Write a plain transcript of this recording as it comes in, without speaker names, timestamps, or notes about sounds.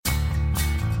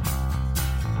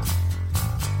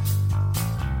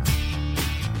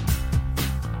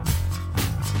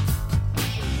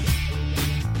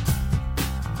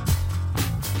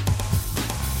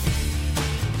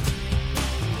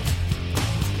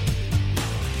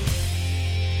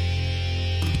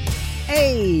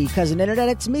Hey, Cousin Internet,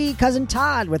 it's me, Cousin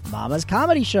Todd, with Mama's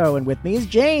Comedy Show, and with me is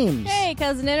James. Hey,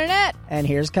 Cousin Internet. And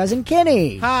here's Cousin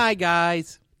Kenny. Hi,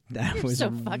 guys. That You're was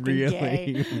so fucking really,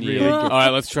 gay. really Yeah. All right,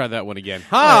 let's try that one again.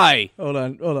 Hi. Hold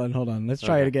on. Let's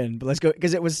try Okay. it again. But let's go,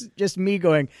 because it was just me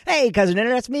going, hey, Cousin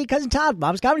Internet, it's me, Cousin Todd,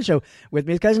 Mama's Comedy Show. With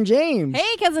me is Cousin James.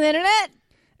 Hey, Cousin Internet.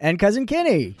 And Cousin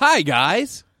Kenny. Hi,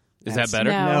 guys. Is That's- that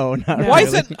better? No. No, not No. Why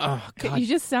really. is it? Oh, God. You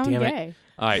just sound damn it. gay.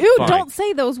 All right, Ew, fine. don't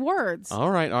say those words.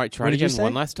 All right. Try What it did you again say?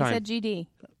 one last You time. said GD.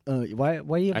 Why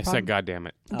are you? I said, God damn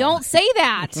it. Don't say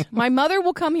that. My mother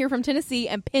will come here from Tennessee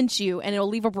and pinch you, and it'll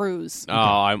leave a bruise. Oh,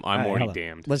 I'm All right, already hold on.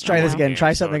 damned. Let's try this Oh, again. damn,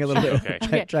 Try so something a it's- little bit.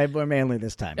 Okay. Try more manly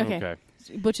this time. Okay.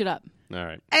 Butch it up. All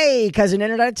right. Hey, Cousin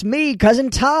Internet, it's me, Cousin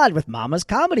Todd, with Mama's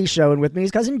Comedy Show, and with me is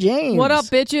Cousin James. What up,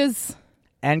 bitches?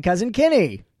 And Cousin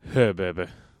Kenny. Hey, baby.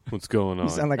 What's going on?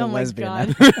 You sound like Oh a my lesbian.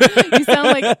 God. now. you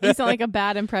sound like a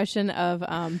bad impression of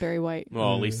Barry White.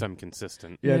 Well, at least I'm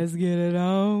consistent. Yeah. Let's get it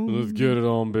on. Let's get it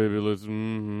on, baby. Let's.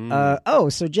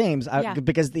 So James, Yeah.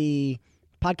 because the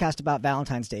podcast about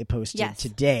Valentine's Day posted Yes.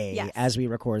 today Yes. as we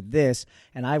record this,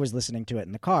 and I was listening to it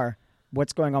in the car.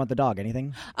 What's going on with the dog?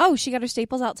 Anything? Oh, she got her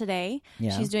staples out today.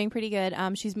 Yeah. She's doing pretty good.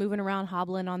 She's moving around,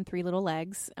 hobbling on three little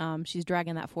legs. She's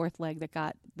dragging that fourth leg that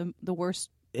got the worst.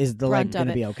 Is the leg Brunt going of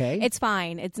to it. be okay? It's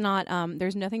fine. It's not.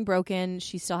 There's nothing broken.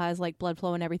 She still has like blood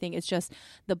flow and everything. It's just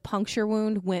the puncture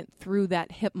wound went through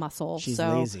that hip muscle. She's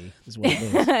so lazy, is what it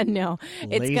is. no,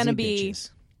 it's Lazy gonna be.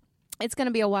 bitches. It's going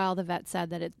to be a while. The vet said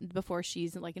that before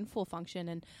she's like in full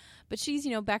function, but she's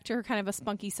back to her kind of a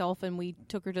spunky self. And we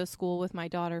took her to school with my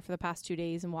daughter for the past 2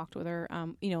 days and walked with her,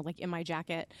 like in my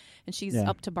jacket, and she's Yeah.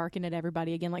 up to barking at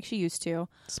everybody again like she used to.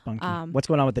 Spunky. What's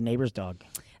going on with the neighbor's dog?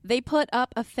 They put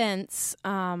up a fence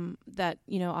that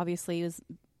obviously is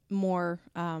more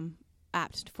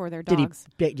apt for their dogs.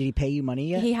 Did he pay you money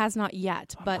yet? He has not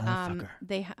yet, but motherfucker.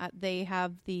 they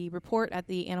have the report at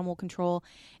the animal control.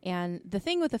 And the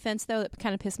thing with the fence, though, that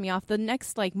kind of pissed me off, the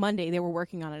next Monday they were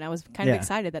working on it. And I was kind of Yeah.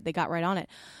 excited that they got right on it.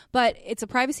 But it's a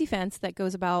privacy fence that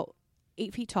goes about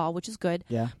 8 feet tall, which is good.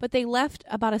 Yeah. But they left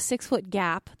about a 6-foot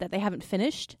gap that they haven't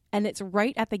finished, and it's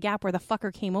right at the gap where the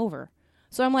fucker came over.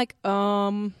 So I'm like,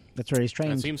 That's where he's That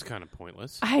trained. seems kind of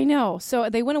pointless. I know. So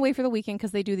they went away for the weekend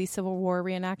because they do these Civil War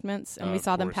reenactments, and we Of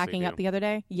saw them course they packing do. up the other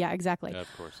day. Yeah, exactly. Yeah,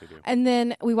 of course they do. And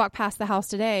then we walked past the house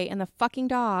today, and the fucking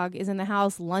dog is in the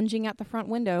house lunging at the front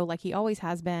window like he always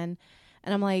has been.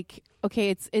 And I'm like, okay,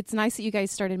 it's nice that you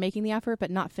guys started making the effort,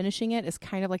 but not finishing it is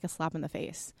kind of like a slap in the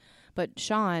face. But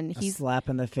Sean, A he's slap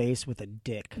in the face with a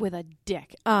dick. with a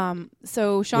dick.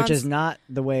 So Sean's, Which is not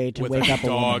the way to With wake a up a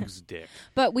woman. dog's dick.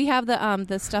 but we have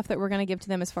the stuff that we're going to give to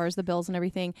them as far as the bills and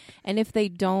everything. And if they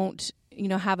don't,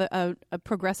 have a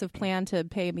progressive plan to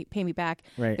pay me back,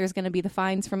 Right. there's going to be the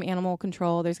fines from animal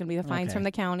control. There's going to be the fines Okay. from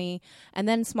the county, and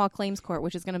then small claims court,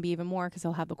 which is going to be even more because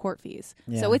they'll have the court fees.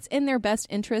 Yeah. So it's in their best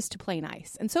interest to play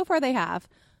nice, and so far they have,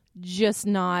 just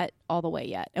not all the way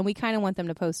yet. And we kind of want them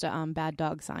to post a bad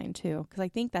dog sign too, because I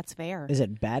think that's fair. Is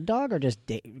it bad dog or just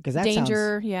because that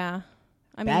Danger, yeah. I sounds,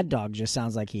 mean, bad dog just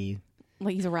sounds like he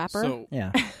like he's a rapper. So,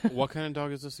 yeah. what kind of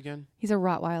dog is this again? He's a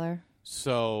Rottweiler.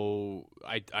 So,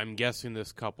 I'm guessing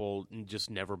this couple just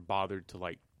never bothered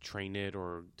to train it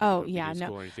or Oh, take it to yeah, video no.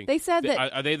 school or anything. They said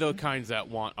that Are they the kinds that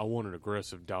want an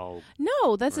aggressive dog?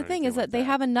 no. That's the or thing anything is that like they that.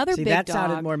 have another See, big that dog.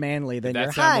 sounded more manly than That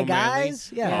your sound hi more manly?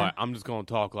 guys. Yeah. Yeah. All right, I'm just going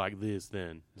to talk like this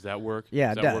then. Does that work?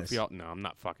 Yeah, Does it that work does. for y'all? No, I'm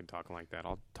not fucking talking like that.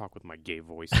 I'll talk with my gay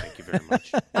voice. Thank you very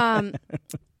much.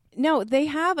 No, they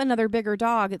have another bigger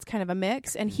dog. It's kind of a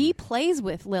mix, and Mm-hmm. he plays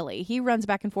with Lily. He runs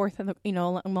back and forth,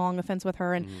 along the fence with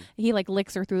her, and Mm-hmm. he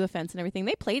licks her through the fence and everything.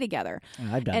 They play together.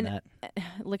 I've done And- that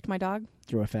Licked my dog.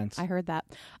 through a fence. I heard that.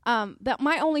 That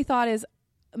my only thought is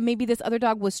maybe this other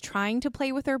dog was trying to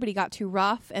play with her, but he got too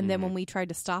rough, and then when we tried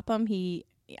to stop him,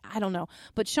 I don't know.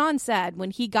 But Sean said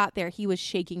when he got there, he was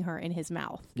shaking her in his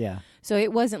mouth. Yeah. So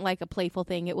it wasn't like a playful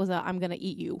thing. It was a I'm going to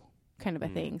eat you kind of a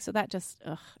thing. So that just,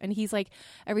 and he's like,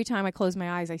 every time I close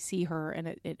my eyes, I see her,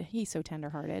 and he's so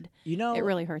tenderhearted. It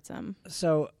really hurts him.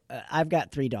 So I've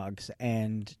got 3 dogs,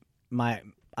 and my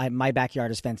backyard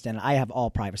is fenced in. I have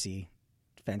all privacy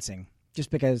fencing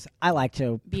just because I like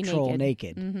to Be patrol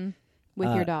naked. naked.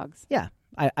 With your dogs. Yeah,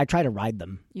 I try to ride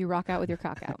them. You rock out with your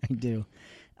cock out. I do.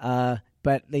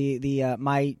 But the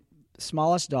my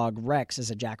smallest dog Rex is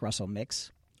a Jack Russell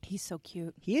mix. He's so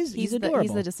cute. He's He's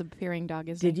adorable. the disappearing dog,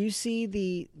 isn't Did he? you see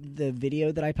the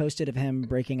video that I posted of him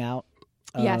breaking out?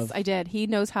 Yes, I did. He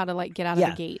knows how to get out of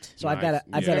the gate. So I've got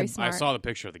Nice. Very I smart. saw the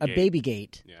picture of the a gate. baby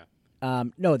gate. Yeah.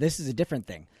 No, this is a different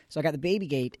thing. So I got the baby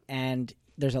gate, and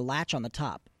there's a latch on the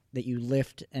top that you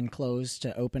lift and close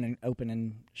to open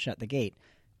and shut the gate.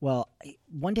 Well,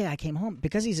 one day I came home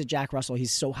because he's a Jack Russell.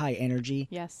 He's so high energy.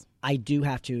 Yes. I do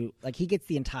have to he gets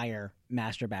the entire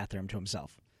master bathroom to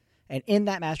himself, and in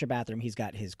that master bathroom, he's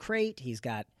got his crate, he's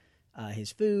got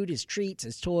his food, his treats,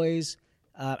 his toys.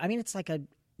 I mean, it's like an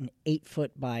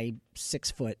 8-foot by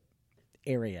 6-foot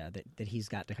area that he's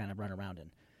got to kind of run around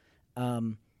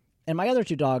in. And my other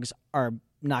 2 dogs are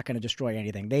not going to destroy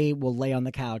anything. They will lay on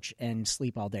the couch and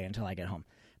sleep all day until I get home.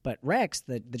 But Rex,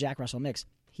 the Jack Russell mix,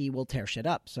 he will tear shit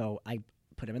up. So I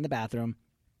put him in the bathroom.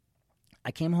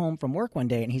 I came home from work one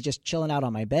day, and he's just chilling out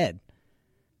on my bed.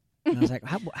 And I was like,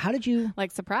 how did you...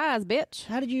 Like, surprise, bitch.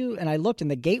 How did you... And I looked,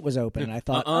 and the gate was open, and I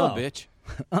thought, bitch.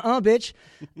 Bitch.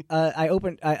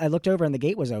 I looked over, and the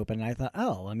gate was open, and I thought,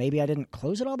 well, maybe I didn't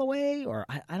close it all the way, or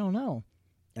I don't know.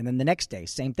 And then the next day,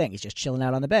 same thing. He's just chilling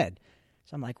out on the bed.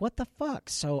 So I'm like, what the fuck?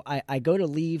 So I go to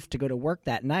leave to go to work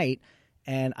that night,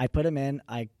 and I put him in.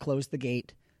 I close the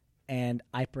gate, and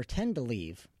I pretend to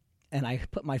leave, and I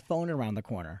put my phone around the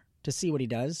corner to see what he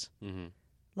does. Mm-hmm.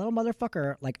 Little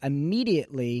motherfucker,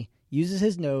 immediately uses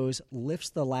his nose,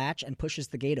 lifts the latch, and pushes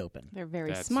the gate open. They're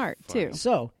very That's smart, funny. too.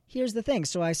 So here's the thing.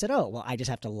 So I said, I just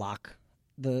have to lock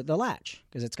the latch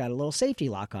because it's got a little safety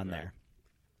lock on there.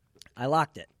 I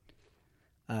locked it.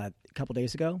 A couple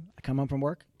days ago, I come home from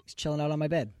work. He's chilling out on my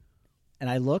bed. And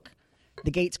I look.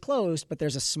 The gate's closed, but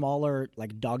there's a smaller,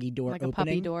 doggy door Like opening. a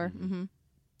puppy door. Mm-hmm.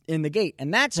 In the gate.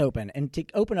 And that's open. And to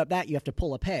open up that, you have to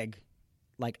pull a peg,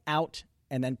 out,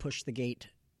 and then push the gate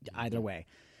either way.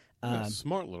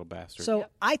 Smart little bastard. So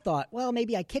I thought, well,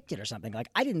 maybe I kicked it or something.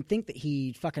 I didn't think that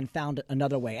he fucking found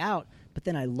another way out. But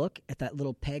then I look at that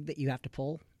little peg that you have to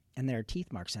pull, and there are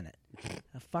teeth marks in it.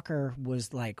 The fucker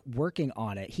was, working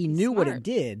on it. He knew what it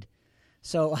did.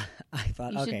 So I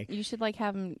thought, You should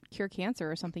have him cure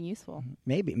cancer or something useful.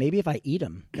 Maybe if I eat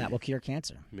him, that will cure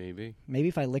cancer. Maybe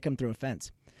if I lick him through a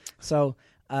fence. So,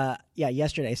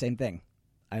 yesterday, same thing.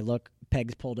 I look,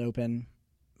 pegs pulled open.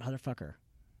 Motherfucker.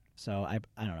 So I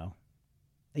don't know.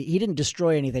 He didn't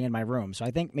destroy anything in my room. So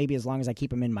I think maybe as long as I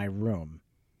keep him in my room,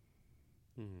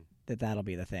 that'll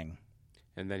be the thing.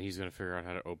 And then he's going to figure out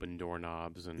how to open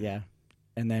doorknobs and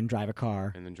and then drive a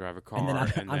car. And then drive a car. And then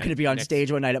I'm going to be on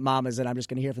stage one night at Mama's, and I'm just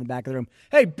going to hear from the back of the room,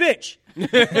 "Hey, bitch!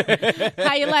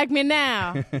 How you like me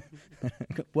now?"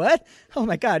 What? Oh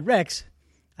my God, Rex!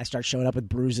 I start showing up with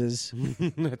bruises.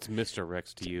 That's Mr.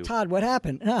 Rex to you. Todd, what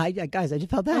happened? No, guys, I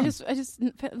just fell down. I just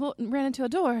ran into a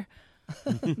door.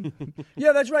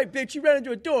 Yeah, that's right, bitch. You ran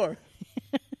into a door.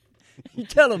 You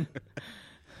tell him.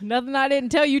 Nothing I didn't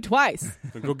tell you twice.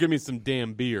 Go get me some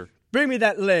damn beer. Bring me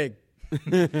that leg.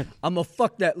 I'm going to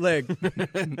fuck that leg.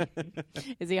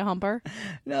 Is he a humper?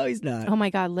 No, he's not. Oh, my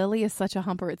God. Lily is such a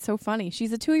humper. It's so funny.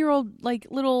 She's a 2-year-old,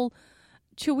 little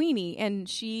Chewini, and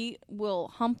she will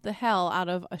hump the hell out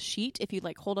of a sheet if you,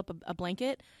 hold up a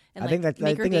blanket and, I think that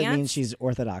dance. means she's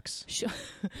Orthodox.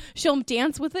 She'll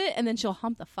dance with it, and then she'll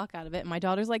hump the fuck out of it. And my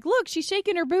daughter's like, "Look, she's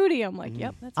shaking her booty." I'm like,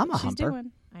 "Yep, that's I'm what a she's humper.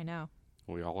 doing." I know.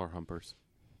 We all are humpers.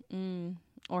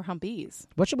 Or humpies.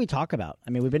 What should we talk about?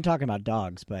 I mean, we've been talking about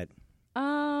dogs, but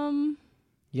you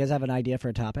guys have an idea for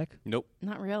a topic? Nope.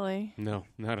 Not really. No,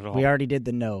 not at all. We already did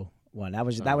the no one. That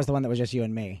was the one that was just you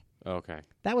and me. Okay.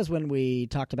 That was when we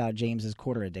talked about James's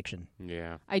quarter addiction.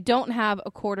 Yeah. I don't have a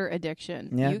quarter addiction.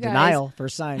 Yeah, you guys, denial,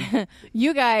 first sign.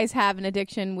 You guys have an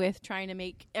addiction with trying to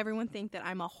make everyone think that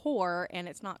I'm a whore, and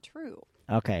it's not true.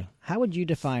 Okay. How would you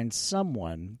define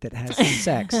someone that has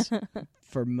sex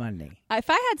for money?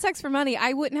 If I had sex for money,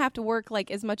 I wouldn't have to work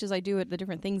as much as I do at the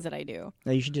different things that I do.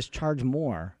 Now, you should just charge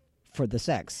more for the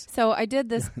sex. So I did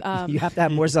this. You have to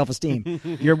have more self-esteem.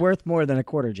 You're worth more than a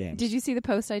quarter, James. Did you see the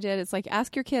post I did? It's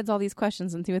ask your kids all these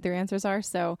questions and see what their answers are.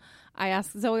 So I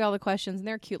asked Zoe all the questions, and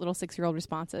they're cute little 6-year-old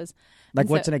responses.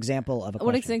 What's an example of a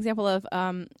question? What's an example of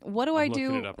what do I do?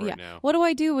 Looking it up right now. What do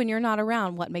I do when you're not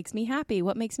around? What makes me happy?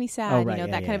 What makes me sad? Oh, right,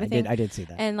 that kind of a thing. I did see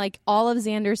that. And all of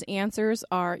Xander's answers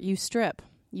are you strip.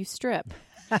 You strip.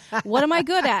 What am I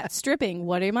good at? Stripping.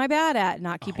 What am I bad at?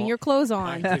 Not keeping your clothes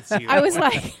on. I did see that. I was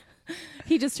like,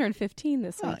 he just turned 15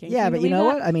 this weekend. Yeah, but you know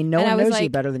what? I mean, no one knows you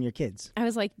better than your kids. I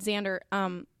was like, Xander,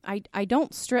 I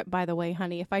don't strip, by the way,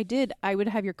 honey. If I did, I would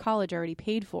have your college already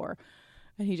paid for.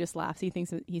 And he just laughs. He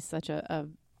thinks that he's such a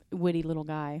witty little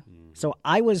guy. So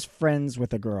I was friends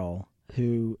with a girl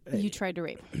who... You tried to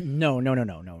rape. No.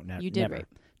 You did never. rape.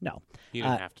 No. You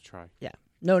didn't have to try. Yeah.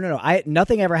 No.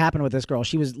 Nothing ever happened with this girl.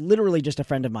 She was literally just a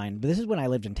friend of mine. But this is when I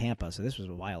lived in Tampa, so this was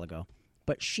a while ago.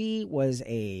 But she was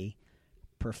a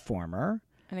performer.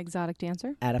 An exotic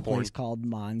dancer? at a Porn. place called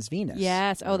Mons Venus.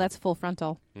 Yes. Oh, that's full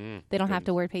frontal. They don't have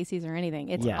to Goodness. wear pasties or anything.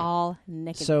 It's Yeah. all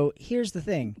naked. So here's the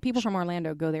thing. People from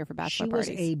Orlando go there for She bachelor was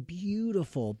parties. a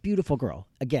beautiful, beautiful girl.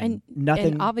 Again, and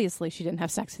nothing. And obviously, she didn't have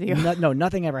sex with you. No,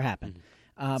 nothing ever happened.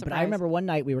 But I Surprise. remember one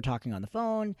night we were talking on the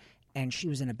phone, and she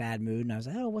was in a bad mood, and I was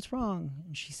like, "Oh, what's wrong?"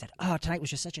 And she said, "Oh, tonight was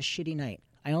just such a shitty night.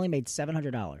 I only made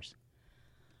 $700."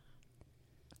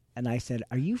 And I said,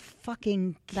 "Are you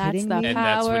fucking That's kidding the me?" And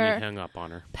that's when Power. you hung up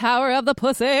on her. Power of the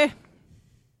pussy.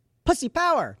 Pussy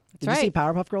power. Did you right. see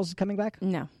Powerpuff Girls is coming back?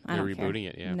 No, I They're don't care. rebooting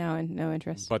it, yeah. No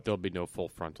interest. But there'll be no full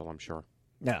frontal, I'm sure.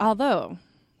 No. Although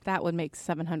that would make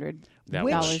 $700 That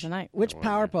would. a night. Which That would,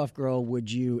 Powerpuff Girl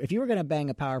would you, if you were going to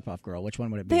bang a Powerpuff Girl, which one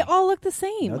would it be? They all look the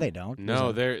same. No, they don't.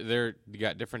 No, There's they're you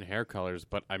got different hair colors,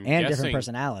 but I'm and different guessing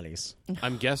personalities.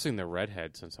 I'm guessing they're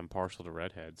redheads since I'm partial to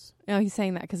redheads. Oh, he's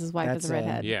saying that because his wife That's, is a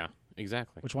redhead. Yeah,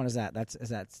 exactly. Which one is that? That's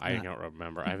I not- don't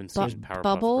remember. I haven't Bu- seen Powerpuff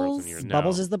Bubbles? Girls in years. No.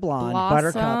 Bubbles is the blonde. Blossom.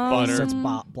 Buttercup. Butter. So it's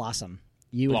Blossom.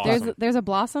 You would Blossom. think- There's a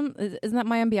Blossom. Isn't that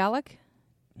Mayim Bialik?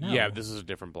 No. Yeah, this is a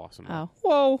different Blossom. Oh,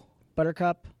 whoa.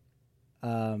 Buttercup.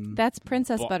 That's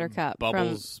Princess Buttercup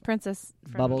Bubbles. from Princess.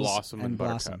 From Bubbles Blossom and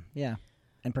Buttercup. Blossom. Yeah,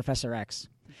 and Professor X.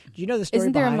 Do you know the story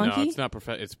Isn't there a behind monkey? No, it's not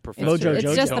It's Professor. Mojo It's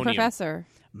Jojo. just the Utonium. professor.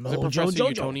 Is it Mojo Professor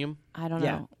Jojo? Utonium? I don't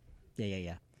Yeah. know.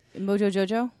 Yeah. Mojo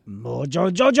Jojo?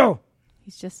 Mojo Jojo.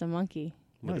 He's just a monkey.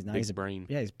 No, With he's a not. big He's brain.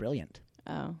 Yeah, he's brilliant.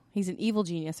 Oh, he's an evil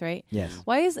genius, right? Yes.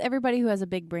 Why is everybody who has a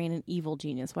big brain an evil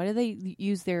genius? Why do they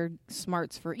use their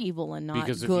smarts for evil and not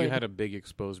Because if good? you had a big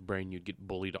exposed brain, you'd get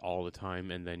bullied all the time,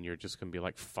 and then you're just gonna be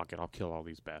like, "Fuck it, I'll kill all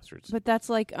these bastards." But that's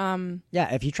like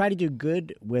Yeah, if you try to do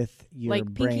good with your like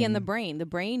brain, Pinky and the Brain. The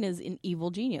brain is an evil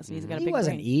genius, and he's got a he big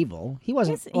wasn't brain. evil. He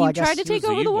wasn't. Yes, well, I he guess tried to He was take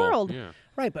over the evil. world. Yeah.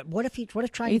 Right, but what if trying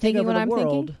Are you to take thinking over what the I'm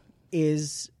world thinking?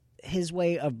 is his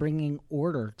way of bringing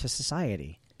order to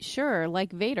society? Sure,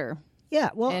 like Vader Yeah,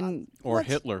 well, and Or let's-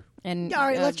 Hitler. and all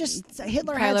right, let's just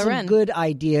Hitler had Kylo some Ren. good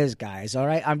ideas, guys. All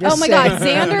right, I'm just. Oh my saying. God,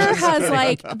 Xander has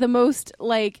like the most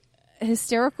like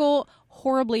hysterical,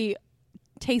 horribly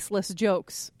tasteless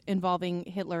jokes involving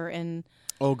Hitler and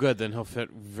Oh, good. Then he'll fit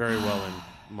very well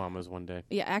in Mama's one day.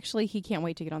 yeah. Actually, he can't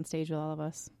wait to get on stage with all of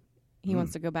us. He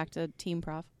wants to go back to Team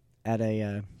Prof. At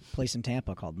a place in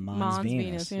Tampa called Mons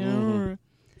Venus. you know.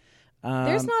 Um,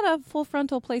 There's not a full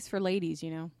frontal place for ladies,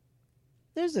 you know.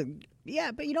 There's a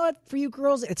but you know what? For you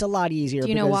girls, it's a lot easier. Do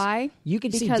you know because why? You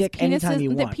can see Because dick anytime you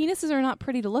the want. penises are not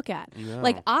pretty to look at. No.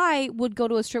 Like I would go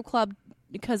to a strip club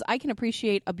because I can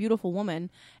appreciate a beautiful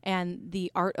woman and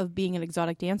the art of being an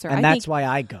exotic dancer. and that's why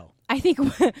I go. I think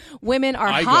women are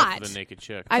I hot. go for the naked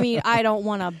chick. I mean, I don't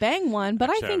want to bang one, but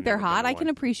Actually, I think I've they're never hot. banged I can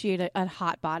one. appreciate a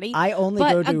hot body. I only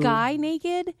but go to a guy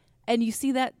naked and you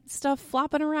see that stuff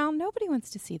flopping around. Nobody wants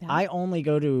to see that I only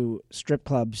go to strip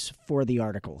clubs for the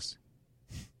articles.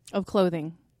 of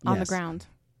clothing on the Yes. ground.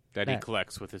 that he that-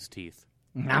 collects with his teeth.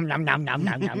 Nom nom nom nom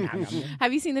nom nom nom.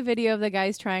 Have you seen the video of the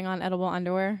guys trying on edible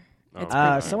underwear? Oh, It's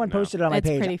God, Someone no. posted it on my It's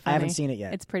page. pretty I haven't funny. seen it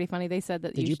yet. It's pretty funny. They said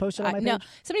that Did you post it on my No, page?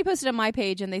 somebody posted on my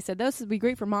page and they said this would be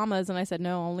great for mamas, and I said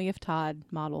no, only if Todd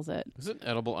models it. Isn't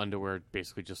edible underwear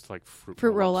basically just like fruit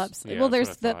Roll-ups. Yeah, Well, that's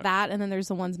there's what I thought. that, and then there's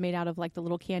the ones made out of like the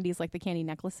little candies, like the candy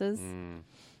necklaces.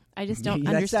 I just don't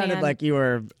that understand. sounded like you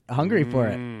were hungry for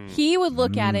it. He would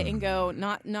look at it and go,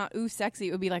 not ooh sexy.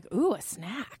 It would be like ooh a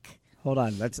snack. Hold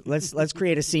on. Let's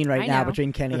create a scene right I now know.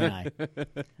 between Kenny and I.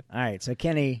 All right. So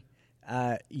Kenny,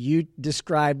 you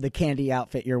describe the candy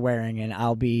outfit you're wearing, and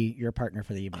I'll be your partner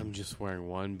for the evening. I'm just wearing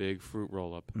one big fruit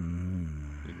roll up, and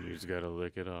you just gotta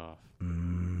lick it off.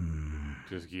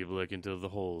 Just keep licking till the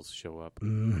holes show up.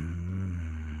 And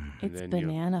It's then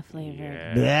banana flavored.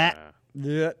 Yeah.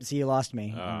 Blech. See, you lost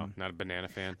me. Oh, not a banana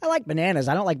fan. I like bananas.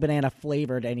 I don't like banana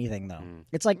flavored anything though.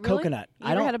 It's like Really? coconut. You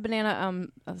I ever don't. had a banana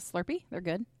a Slurpee? They're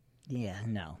good. Yeah.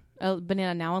 No.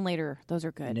 Banana now and later. Those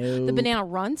are good. No. The banana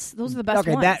runts. Those are the best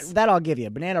Okay. ones. That I'll give you.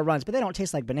 Banana runs, but they don't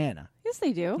taste like banana. Yes,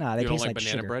 they do. No, they You don't taste like like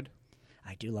banana sugar. bread?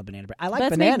 I do love banana bread. I like But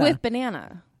it's banana. made with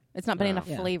banana. It's not banana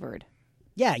Yeah. flavored.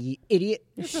 Yeah, you idiot.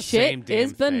 It's the same Shit damn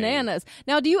is thing. bananas.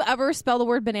 Now, do you ever spell the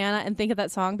word banana and think of that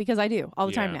song? Because I do all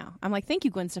the time Yeah. now. I'm like, thank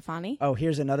you, Gwen Stefani. Oh,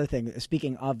 here's another thing.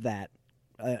 Speaking of that,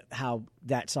 how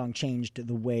that song changed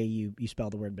the way you spell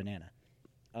the word banana.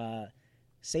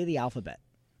 Say the alphabet.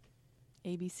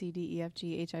 A B C D E F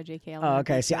G H I J K L. Oh,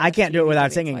 okay. See, I can't do it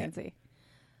without singing it.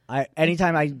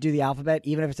 Anytime I do the alphabet,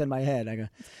 even if it's in my head, I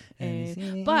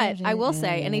go. But I will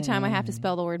say, anytime I have to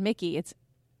spell the word Mickey, it's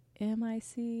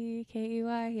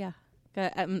M-I-C-K-E-Y. Yeah.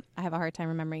 I have a hard time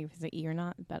remembering if it's an E or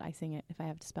not, but I sing it if I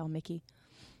have to spell Mickey.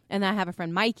 And I have a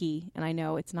friend, Mikey, and I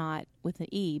know it's not with an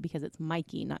E because it's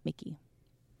Mikey, not Mickey.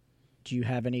 Do you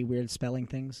have any weird spelling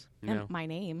things? No. And my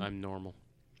name. I'm normal.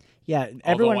 Yeah,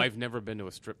 everyone. Although I've never been to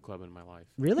a strip club in my life.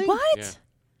 Really? What? Yeah,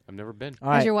 I've never been. All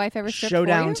Has right. your wife ever stripped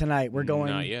Showdown for you? tonight. We're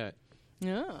going. Not yet.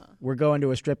 Yeah. We're going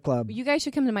to a strip club. You guys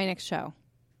should come to my next show.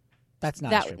 That's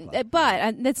not a strip club.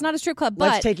 But it's not a strip club. But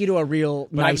Let's take you to a real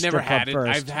But nice I've never strip club had it.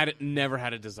 first. Never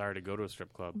had a desire to go to a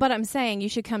strip club. But I'm saying you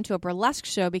should come to a burlesque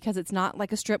show because it's not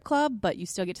like a strip club, but you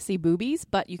still get to see boobies.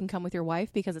 But you can come with your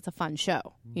wife because it's a fun show.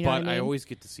 You know But what I mean? always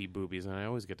get to see boobies, and I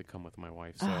always get to come with my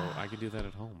wife, so I could do that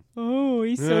at home. Oh,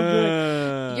 he's so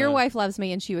good. Your wife loves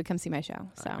me, and she would come see my show.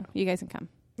 So you guys can come.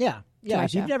 Yeah. my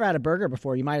If you've show. never had a burger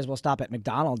before, you might as well stop at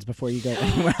McDonald's before you go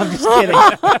anywhere. I'm just kidding.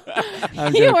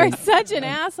 I'm You joking. are such an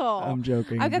asshole. I'm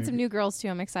joking. I've got some new girls too.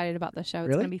 I'm excited about the show. It's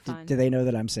Really? gonna be fun. Do they know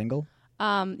that I'm single?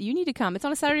 You need to come. It's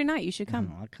on a Saturday night. You should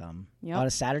come. I'll come. Yep. On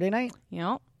a Saturday night?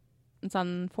 Yep. It's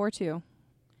on 4/2.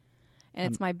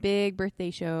 And it's my big birthday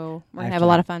show. We're I gonna have have a to-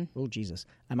 lot of fun. Oh, Jesus.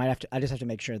 I just have to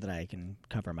make sure that I can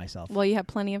cover myself. Well, you have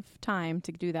plenty of time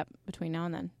to do that between now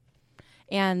and then.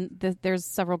 And there's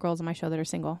several girls on my show that are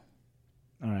single.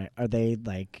 All right. Are they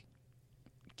like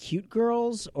cute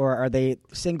girls or are they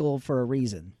single for a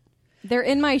reason? They're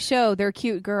in my show. They're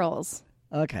cute girls.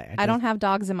 Okay. I don't have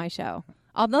dogs in my show.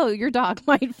 Although your dog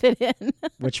might fit in.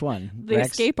 Which one? The Rex?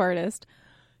 escape artist.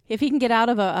 If he can get out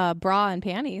of a bra and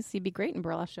panties, he'd be great in a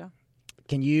burlesque show.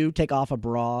 Can you take off a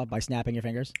bra by snapping your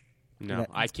fingers? No, That-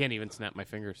 I can't even snap my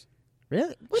fingers.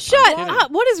 Really? Shut kidding.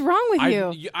 up! What is wrong with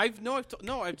you?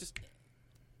 I've just.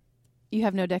 You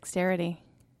have no dexterity.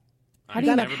 How I've do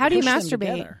you never how do you been- Push them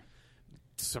masturbate? together.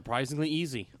 Surprisingly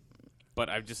easy, but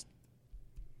I can't.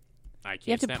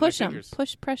 You have to snap push my them. fingers.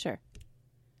 Push pressure.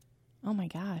 Oh my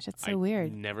gosh, that's so I've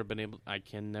weird. Never been able. I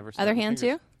can never. Snap Other my hand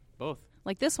fingers. too? Both.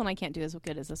 Like this one, I can't do as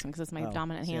good as this one because it's my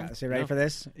dominant so, hand. Yeah, so you ready No. for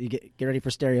this? You get ready for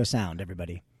stereo sound,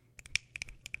 everybody.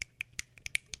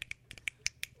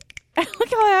 Look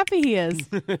how happy he is.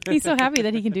 He's so happy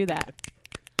that he can do that.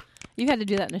 You've had to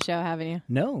do that in a show, haven't you?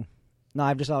 No,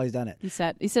 I've just always done it. You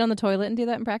sit on the toilet and do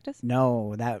that in practice?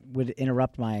 No, that would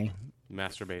interrupt my.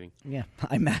 Masturbating. Yeah,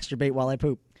 I masturbate while I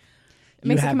poop. It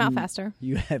makes it have come out n- faster.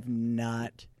 You have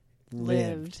not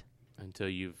lived. Until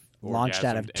you've Launched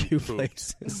out of orgasmed and two pooped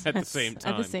places. at the same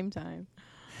time. At the same time.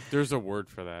 There's a word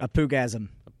for that. A poogasm.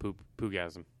 A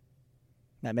poogasm.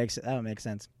 That would make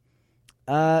sense.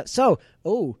 I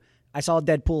saw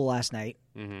Deadpool last night.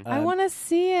 Mm-hmm. I want to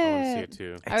see it. I want to see it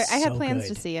too. It's I had so plans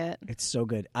good. to see it. It's so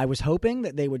good. I was hoping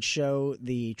that they would show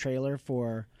the trailer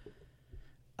for.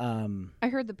 I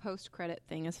heard the post-credit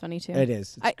thing is funny too. It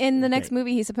is. It's In the next great.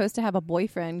 movie, he's supposed to have a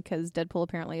boyfriend because Deadpool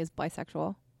apparently is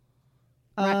bisexual.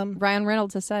 Um, Ryan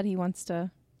Reynolds has said he wants to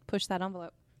push that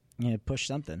envelope. Yeah, push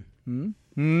something.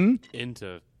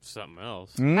 Into something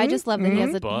else. I just love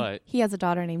that But- he has a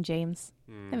daughter named James.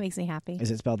 That makes me happy.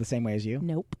 Is it spelled the same way as you?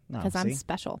 Nope, No, because I'm see?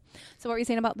 special. So what were you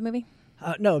saying about the movie?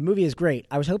 No, the movie is great.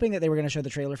 I was hoping that they were going to show the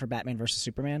trailer for Batman vs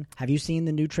Superman. Have you seen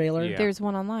the new trailer? Yeah. There's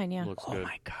one online, yeah. Looks Oh good.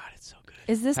 my god, it's so good.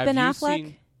 Is this Have Ben you Affleck?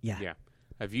 seen- Yeah. Yeah.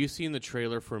 Have you seen the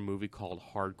trailer for a movie called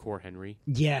Hardcore Henry?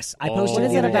 Yes, I Oh. posted What it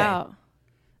is the it other day. about?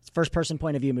 It's first person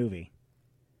point of view movie.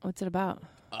 What's it about?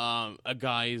 A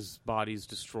guy's body's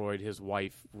destroyed. His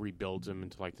wife rebuilds him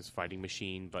into like this fighting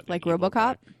machine, but Like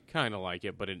RoboCop? Kind of like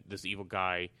it, but this evil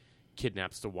guy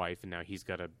kidnaps the wife, and now he's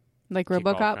got to Like kick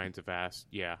all RoboCop? kinds of ass.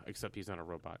 Yeah, except he's not a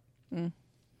robot. And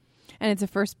it's a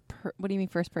what do you mean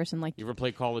first person? Like You ever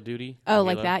play Call of Duty? Oh, on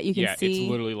like Halo? that? You can yeah, see-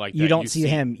 it's literally like You that. don't see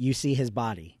him, you see his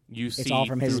body. You It's see all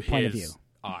from his through point of his view.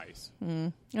 eyes. I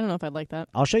don't know if I'd like that.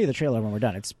 I'll show you the trailer when we're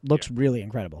done. It looks really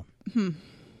incredible.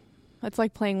 It's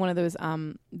like playing one of those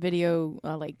video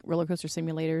like roller coaster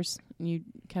simulators. And you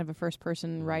kind of a first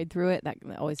person ride through it. That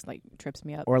always like trips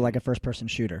me up. Or like a first person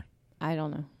shooter. I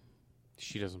don't know.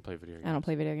 She doesn't play video games. I don't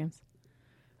play video games.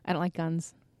 I don't like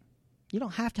guns. You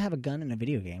don't have to have a gun in a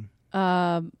video game.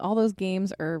 All those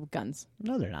games are guns.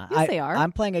 No, they're not. Yes, they are.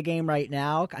 I'm playing a game right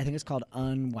now. I think it's called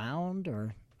Unwound,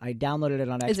 or I downloaded it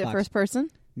on Xbox. Is it first person?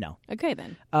 No. Okay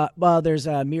then. Well, there's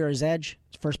Mirror's Edge,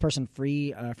 first person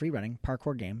free running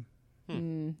parkour game.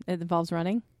 It involves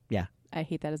running. Yeah. I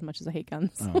hate that as much as I hate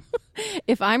guns. Oh.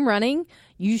 If I'm running,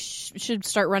 you should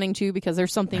start running too because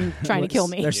there's something trying to kill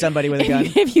me. There's somebody with a gun.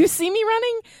 If you see me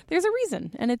running, there's a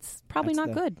reason, and it's probably That's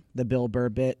not the- good. The Bill Burr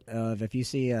bit of if you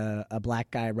see a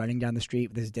black guy running down the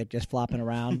street with his dick just flopping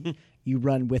around, you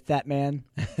run with that man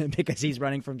because he's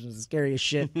running from some scariest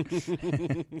shit.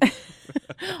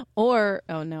 Or,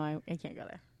 oh no, I can't go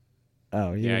there.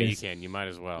 Oh, Yeah, you can. You might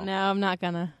as well. No, I'm not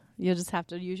gonna. You'll just have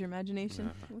to use your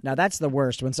imagination. Now that's the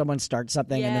worst when someone starts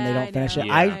something and then they Yeah, don't finish I it.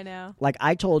 know. Yeah. I know. Like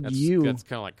I told That's you, kind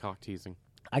of like cock teasing.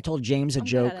 I told James a I'm good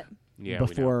joke at it. Yeah, we know.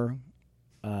 before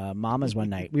Mama's one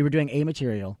night. We were doing A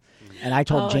material, and I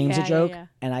told Oh, James yeah, a joke, yeah.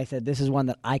 and I said, "This is one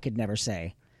that I could never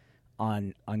say."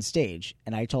 on stage,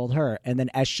 and I told her, and then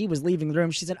as she was leaving the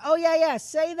room, she said, "Oh yeah,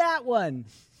 say that one."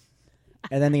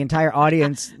 And then the entire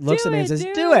audience looks at me and says,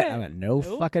 "Do it." I went, "No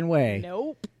fucking way."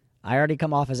 Nope. I already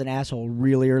come off as an asshole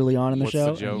really early on in the What's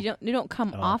show. the joke? You don't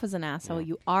come off as an asshole.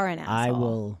 You are an asshole. I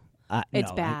will. It's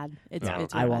no, bad. It's I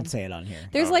really won't bad. say it on here.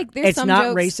 There's Oh. there's It's some not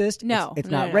jokes. racist. No, it's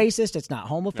no, not no, no. racist. It's not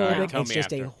homophobic. tell It's me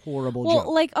just after. a horrible Well,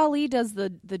 joke. like Ali does the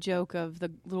joke of the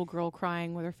little girl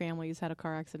crying with her family's had a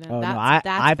car accident. Oh that's,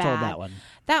 no, that's I've bad. told that one.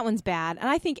 That one's bad. And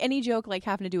I think any joke like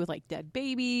having to do with like dead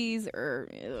babies or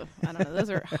I don't know. Those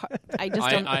are I just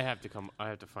don't. I have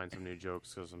to find some new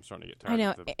jokes because I'm starting to get tired. I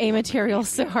know of the a ones material's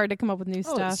that so keep- hard to come up with new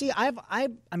Oh, stuff. see, I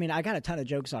mean, I got a ton of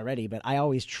jokes already, but I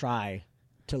always try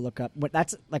to look up.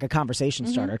 That's like a conversation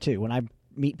Mm-hmm. starter too. When I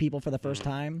meet people for the first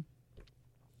time,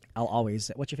 I'll always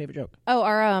say, "What's your favorite joke?" Oh,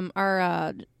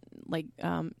 our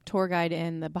tour guide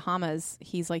in the Bahamas,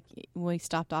 he's like, when we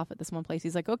stopped off at this one place,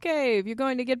 he's like, okay, if you're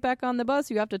going to get back on the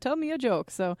bus, you have to tell me a joke.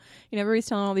 So, everybody's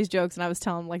telling all these jokes, and I was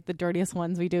telling like the dirtiest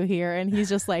ones we do here, and he's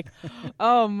just like,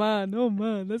 oh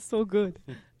man, that's so good.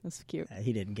 That's cute.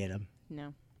 He didn't get him.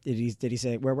 No. Did he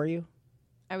say where were you?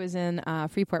 I was in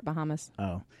Freeport, Bahamas.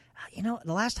 Oh,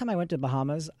 the last time I went to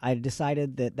Bahamas, I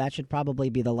decided that should probably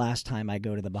be the last time I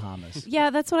go to the Bahamas.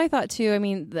 Yeah, that's what I thought too. I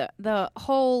mean, the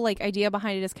whole like idea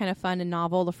behind it is kind of fun and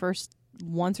novel the first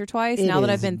once or twice. It now that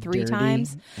I've is been 3 dirty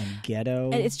times, and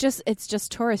ghetto. and it's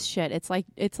just tourist shit. It's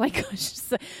like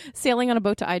just sailing on a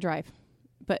boat to iDrive,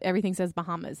 but everything says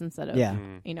Bahamas instead of yeah.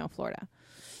 Florida.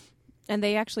 And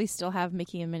they actually still have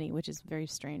Mickey and Minnie, which is very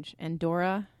strange, and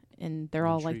Dora. And they're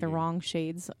all like the Intriguing. wrong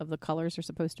shades of the colors they're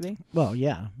supposed to be Well,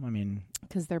 yeah. I mean,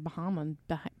 because they're Bahamian.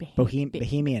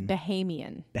 Bahamian.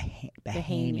 Bahamian.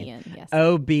 Bahamian. Yes.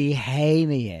 Oh,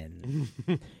 Bahamian.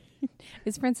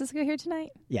 Is Francisco here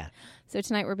tonight? Yeah. So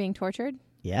tonight we're being tortured.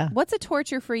 Yeah. What's a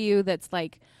torture for you that's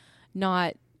like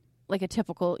not like a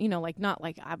typical, like not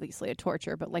like obviously a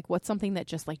torture, but like what's something that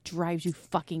just like drives you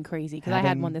fucking crazy? Because I had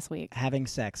Having- one this week. Having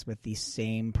sex with the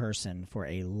same person for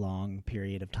a long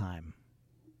period of time.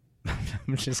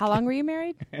 I'm just How long were you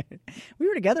married? We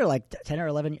were together like 10 or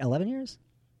 11 years.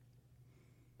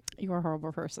 You were a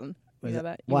horrible person. Was You know it-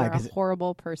 that? You why? were a 'Cause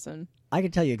horrible person. I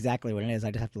can tell you exactly what it is. I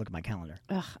just have to look at my calendar.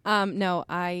 Ugh. No,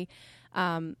 I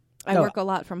No. work a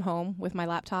lot from home with my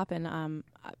laptop, and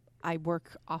I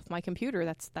work off my computer.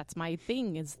 That's my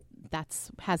thing.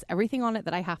 Has everything on it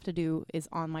that I have to do is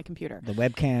on my computer. The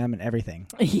webcam and everything.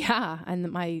 Yeah,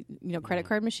 and my credit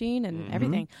card machine and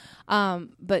everything.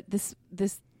 But this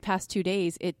past 2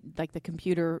 days, it like the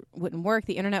computer wouldn't work,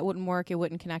 the internet wouldn't work, it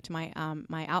wouldn't connect to my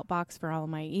my outbox for all of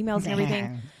my emails and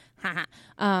everything.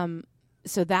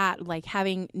 So that like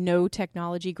having no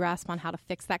technology grasp on how to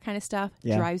fix that kind of stuff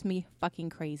Yeah. drives me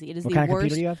fucking crazy. It is What the kind of worst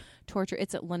computer do you have? torture.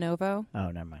 It's at Lenovo. Oh,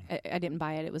 never mind. I didn't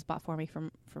buy it. It was bought for me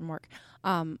from work.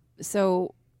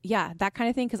 So yeah, that kind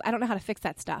of thing, because I don't know how to fix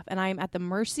that stuff. And I'm at the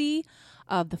mercy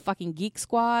of the fucking Geek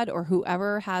Squad or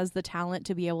whoever has the talent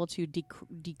to be able to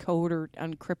decode or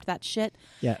uncrypt that shit.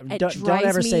 Yeah, It don't drives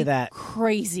ever me say that.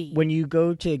 crazy. When you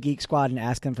go to Geek Squad and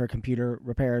ask them for computer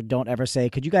repair, don't ever say,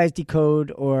 "Could you guys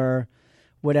decode or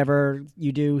whatever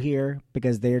you do here?"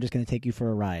 Because they're just going to take you for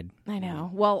a ride. I know.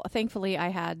 Well, thankfully, I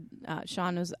had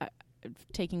Sean was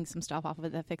taking some stuff off of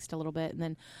it that fixed a little bit, and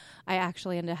then I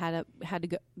actually had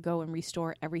to go and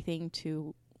restore everything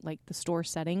to like the store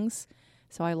settings.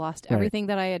 So I lost Right. everything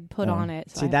that I had put on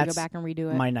it. So See, I had to that's go back and redo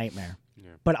it. My nightmare. Yeah.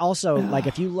 But also, like,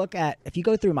 if you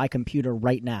go through my computer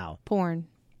right now, Porn,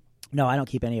 no, I don't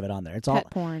keep any of it on there. It's all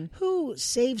pet porn. who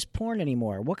saves porn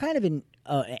anymore? What kind of an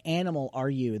animal are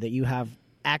you that you have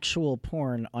actual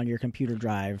porn on your computer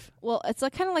drive? Well, it's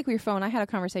like kind of like your phone. I had a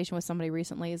conversation with somebody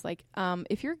recently. Is like,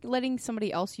 if you're letting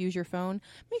somebody else use your phone,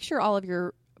 make sure all of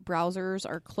your browsers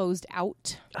are closed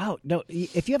out. Oh no!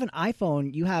 If you have an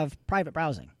iPhone, you have private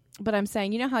browsing. But I'm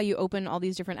saying, you know how you open all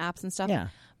these different apps and stuff? Yeah.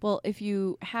 Well, if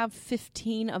you have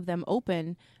 15 of them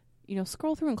open,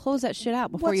 scroll through and close that shit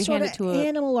out before What you sort hand it of to a...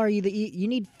 animal are you that you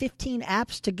need 15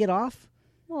 apps to get off?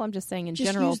 Well, I'm just saying in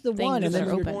Just general use the things one and that then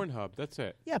are you're open. Pornhub. That's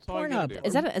it. Yeah, That's all I gotta Pornhub. do.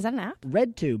 Is that an app?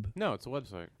 RedTube. No, it's a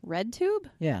website. RedTube?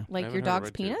 Yeah. Like I your haven't heard dog's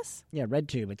of RedTube. penis? Yeah,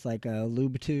 RedTube. It's like a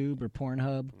LubeTube or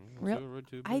Pornhub. Real-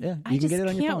 RedTube. I, Yeah, I you can just get it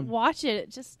on your can't phone. watch it.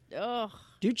 It just, ugh.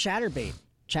 Do Chatterbait.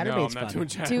 No, Chatterbait's I'm not fun. doing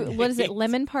chat. Do, what is it?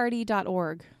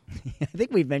 Lemonparty.org. I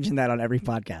think we've mentioned that on every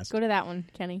podcast. Go to that one,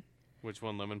 Kenny. Which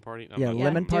one? Lemon Party? Yeah, not-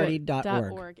 Lemon do it.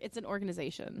 Lemonparty.org. It's an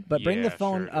organization. But bring the Yeah,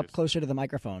 phone sure it up is. closer to the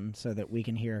microphone so that we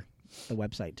can hear the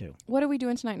website too. What are we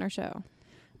doing tonight in our show?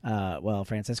 Well,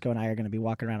 Francisco and I are going to be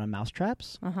walking around on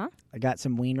mousetraps. Uh-huh. I got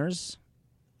some wieners.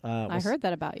 I heard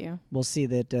that about you. We'll see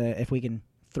that if we can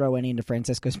throw any into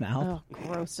Francisco's mouth. Oh,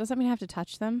 gross. Does that mean I have to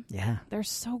touch them? Yeah. They're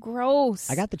so gross.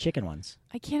 I got the chicken ones.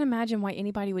 I can't imagine why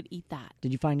anybody would eat that.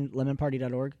 Did you find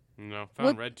lemonparty.org? No,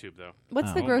 found RedTube though.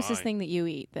 What's the Oh grossest my. thing that you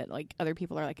eat that like other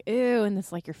people are like, ew, and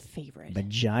this like your favorite?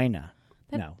 Vagina.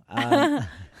 No. I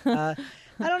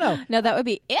don't know. No, that would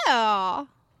be ew. Well,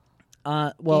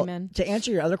 Amen. to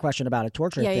answer your other question about a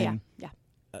torture thing, Yeah.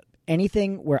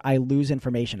 anything where I lose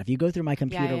information. If you go through my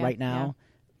computer yeah, right now,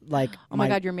 like Oh my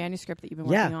God, your manuscript that you've been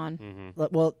working on. Mm-hmm.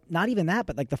 well, not even that,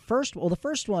 but like the first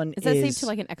one Is that saved to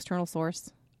like an external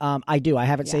source? I do. I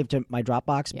have it Yeah. saved to my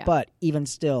Dropbox, Yeah. but even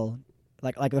still,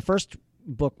 like the first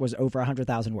book was over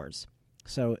 100,000 words.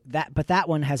 So that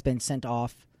one has been sent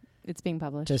off It's being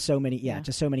published. to so many, Yeah.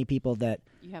 to so many people that,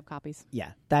 You have copies.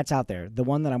 that's out there. The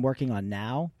one that I'm working on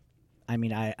now, I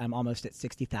mean, I'm almost at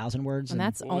 60,000 words, And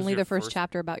that's What was only your the first first-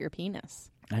 chapter about your penis.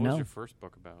 I What know. was your first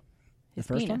book about? His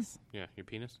first one? penis. Yeah, your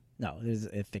penis. No, it is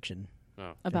a fiction.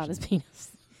 Oh, About his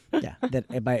penis. Yeah,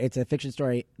 but it's a fiction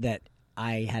story that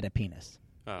I had a penis.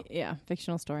 oh. Yeah,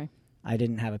 fictional story. I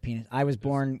didn't have a penis. I was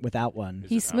born without one. Is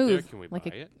He's it out there? smooth. Can we like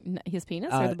buy it? his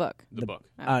penis or the book? The book.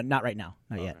 Not right now,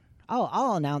 not yet. Okay.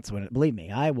 I'll announce when. Believe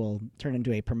me, I will turn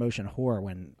into a promotion whore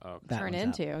when Oh, that Turn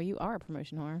one's out. into. You are a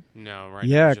promotion whore. no, right. now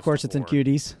Yeah, it's of course just it's a in whore.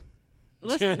 cuties.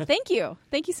 Listen, thank you.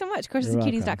 Thank you so much. You're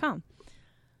CorsetsandCuties.com.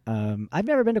 I've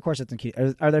never been to Corsets and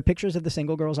Cuties. Are there pictures of the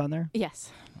single girls on there? Yes.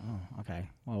 Oh, okay.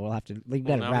 Well, we'll have to. We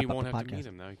Well, better now wrap he up won't the have to meet podcast.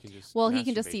 him. Now he can just. Well, he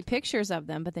can just masturbate see to pictures of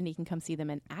them, but then he can come see them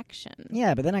in action.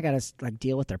 Yeah, but then I gotta like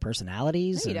deal with their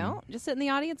personalities. No, you and don't. Just sit in the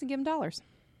audience and give them dollars.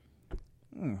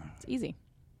 Hmm. It's easy.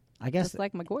 I guess. Just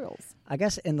like McGoyles. I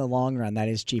guess in the long run, that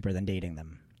is cheaper than dating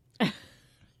them.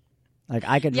 Like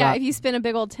I could. Yeah, drop, if you spend a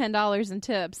big old $10 in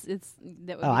tips, it's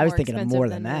that would oh, be I was more thinking of expensive more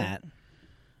than the- that.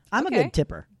 I'm Okay. a good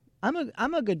tipper.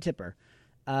 I'm a good tipper.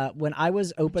 When I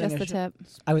was opening Just a the show, tip.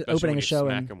 I was Especially opening when a you show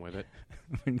smack in, him with it.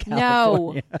 in No.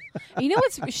 California. You know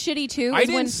what's shitty too? I Is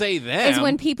didn't when, say that. is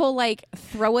when people like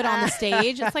throw it on the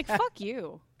stage. It's like fuck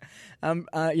you.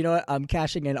 You know what? I'm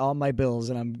cashing in all my bills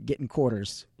and I'm getting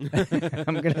quarters.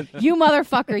 I'm gonna. You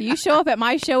motherfucker. You show up at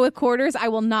my show with quarters, I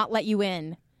will not let you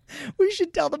in. We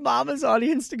should tell the Mama's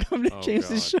audience to come to Oh,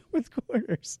 James's show God. with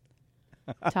quarters.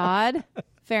 Todd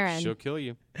Farron. She'll kill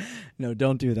you. No,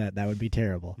 don't do that. That would be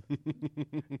terrible.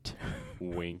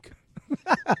 Wink.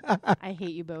 I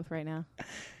hate you both right now.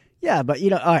 Yeah, but all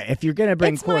right. If you're gonna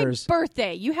bring It's quarters, my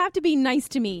birthday. You have to be nice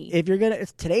to me.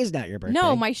 today's not your birthday.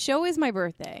 No, my show is my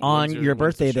birthday. on When's your when's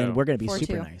the birthday, then show? we're gonna be 4/2.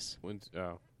 super nice.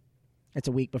 Oh, It's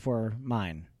a week before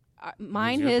mine.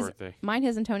 Mine, When's your his, birthday? mine,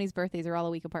 his, and Tony's birthdays are all a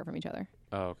week apart from each other.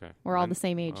 oh, okay. We're all Then- the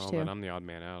same age, oh, too. Then I'm the odd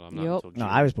man out. I'm not Yup. until June. No,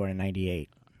 I was born in '98.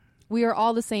 We are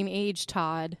all the same age,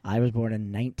 Todd. I was born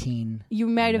in 19. You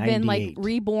might have been like 98.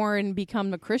 reborn,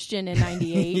 become a Christian in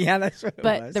 '98. Yeah, that's what it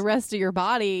But was. the rest of your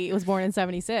body was born in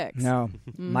 '76. No,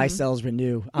 my cells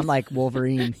renew. I'm like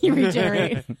Wolverine. You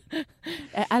regenerate.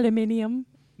 Aluminium.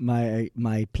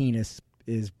 My penis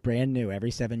is brand new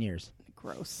every 7 years.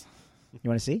 Gross. You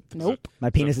want to see? Nope. My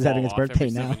Does penis it is having fall its off birthday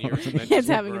every now. 7 years and then It's just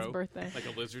having grow its birthday. Like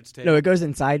a lizard's tail. No, it goes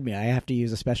inside me. I have to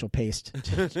use a special paste.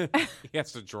 He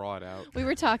has to draw it out. We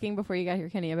were talking before you got here,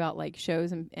 Kenny, about like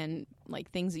shows and like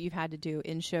things that you've had to do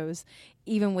in shows,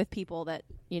 even with people that,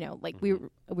 like we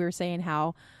were saying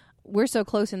how we're so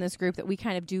close in this group that we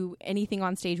kind of do anything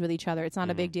on stage with each other. It's not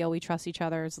a big deal. We trust each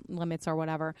other's limits or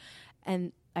whatever.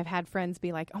 And I've had friends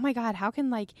be like, "Oh my God, how can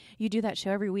like you do that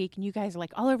show every week and you guys are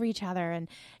like all over each other and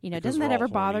Because doesn't we're that all ever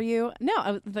bother horny. you?"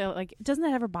 No, they're like, "Doesn't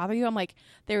that ever bother you?" I'm like,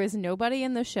 there is nobody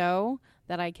in the show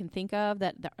that I can think of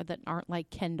that aren't like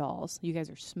Ken dolls. You guys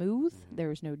are smooth.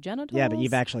 There's no genitals. Yeah, but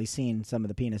you've actually seen some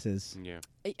of the penises. Yeah.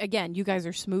 Again, you guys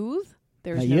are smooth.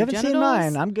 There's No, no you haven't genitals. seen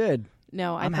mine. I'm good.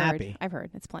 No, I'm I've heard. happy. I've heard.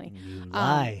 It's plenty. You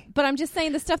lie. But I'm just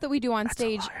saying the stuff that we do on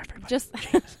stage, everybody. just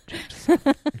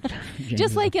James just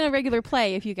is- like in a regular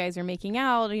play, if you guys are making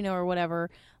out, or whatever,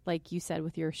 like you said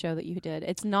with your show that you did,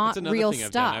 it's not That's another real thing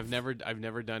stuff. I've never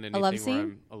done anything love where scene?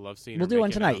 I'm a love scene. We'll or do one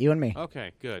making tonight, out. you and me.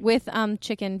 Okay, good. With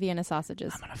chicken Vienna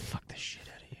sausages, I'm gonna fuck the shit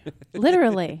out of you.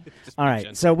 literally. Just All be right,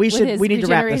 gentle. so we With his need to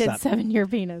wrap this regenerated up. 7-year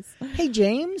penis. Hey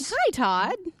James, Hi,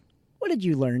 Todd. what did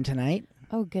you learn tonight?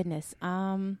 Oh goodness.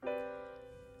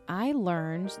 I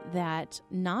learned that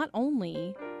not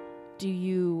only do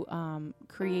you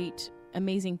create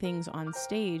amazing things on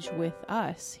stage with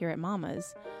us here at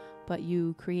Mama's, but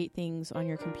you create things on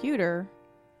your computer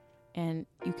and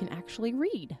you can actually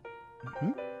read.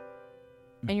 Mhm.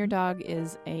 And your dog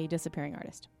is a disappearing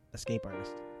artist. Escape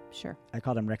artist. Sure. I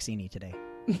called him Rexini today,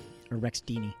 or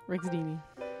Rexdini. Riggs Dini.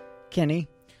 Kenny,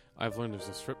 I've learned there's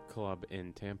a strip club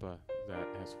in Tampa that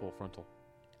has full frontal.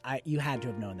 you had to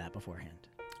have known that beforehand.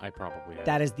 I probably have.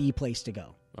 That is the place to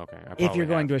go. Okay. I if you're probably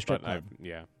going have, to a strip but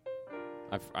club.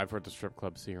 I've heard the strip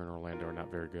clubs here in Orlando are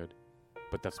not very good,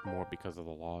 but that's more because of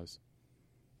the laws.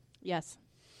 Yes.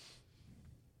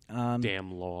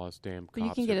 Damn laws, damn cops. But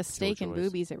you can get or a steak and killjoys.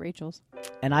 boobies at Rachel's.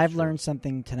 And I've learned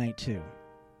something tonight, too.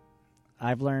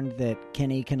 I've learned that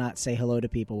Kenny cannot say hello to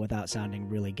people without sounding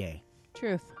really gay.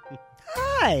 Truth.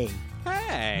 Hi!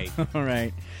 Hey! All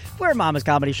right. We're Mama's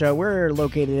Comedy Show. We're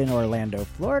located in Orlando,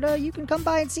 Florida. You can come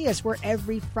by and see us. We're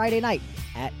every Friday night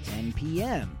at 10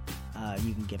 p.m.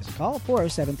 You can give us a call,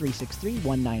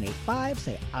 407-363-1985.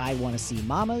 Say, I want to see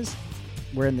Mamas.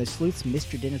 We're in the Sleuth's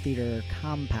Mr. Dinner Theater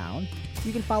compound.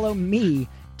 You can follow me,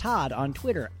 Todd, on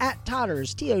Twitter, at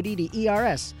Todders,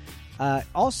 Todders.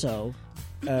 Also,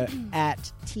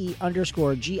 at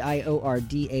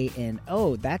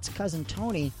T_GIORDANO. That's Cousin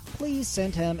Tony. Please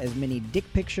send him as many dick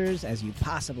pictures as you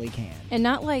possibly can. And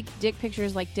not like dick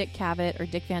pictures like Dick Cavett or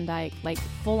Dick Van Dyke, like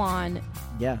full on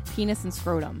Yeah, penis and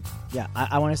scrotum. yeah.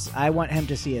 I want him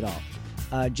to see it all.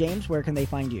 James, where can they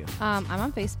find you? I'm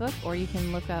on Facebook, or you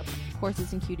can look up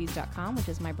horsesandcuties.com, which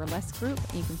is my burlesque group,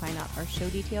 and you can find out our show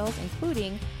details,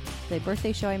 including the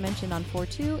birthday show I mentioned on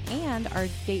 4/2 and our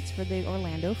dates for the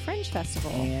Orlando Fringe Festival.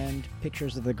 And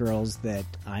pictures of the girls that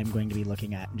I'm going to be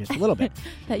looking at in just a little bit.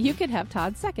 That you could have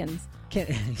Todd seconds.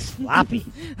 Sloppy.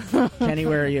 Kenny,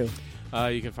 where are you?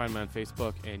 You can find me on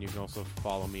Facebook, and you can also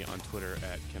follow me on Twitter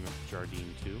at Kenneth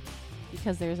Jardine 2.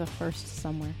 Because there's a first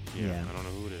somewhere. Yeah. I don't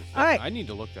know who it is. All right. I need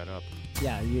to look that up.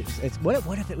 Yeah,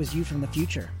 what if it was you from the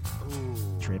future? Ooh.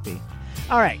 Trippy.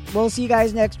 All right, we'll see you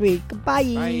guys next week. Bye.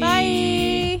 Bye.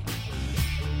 Bye!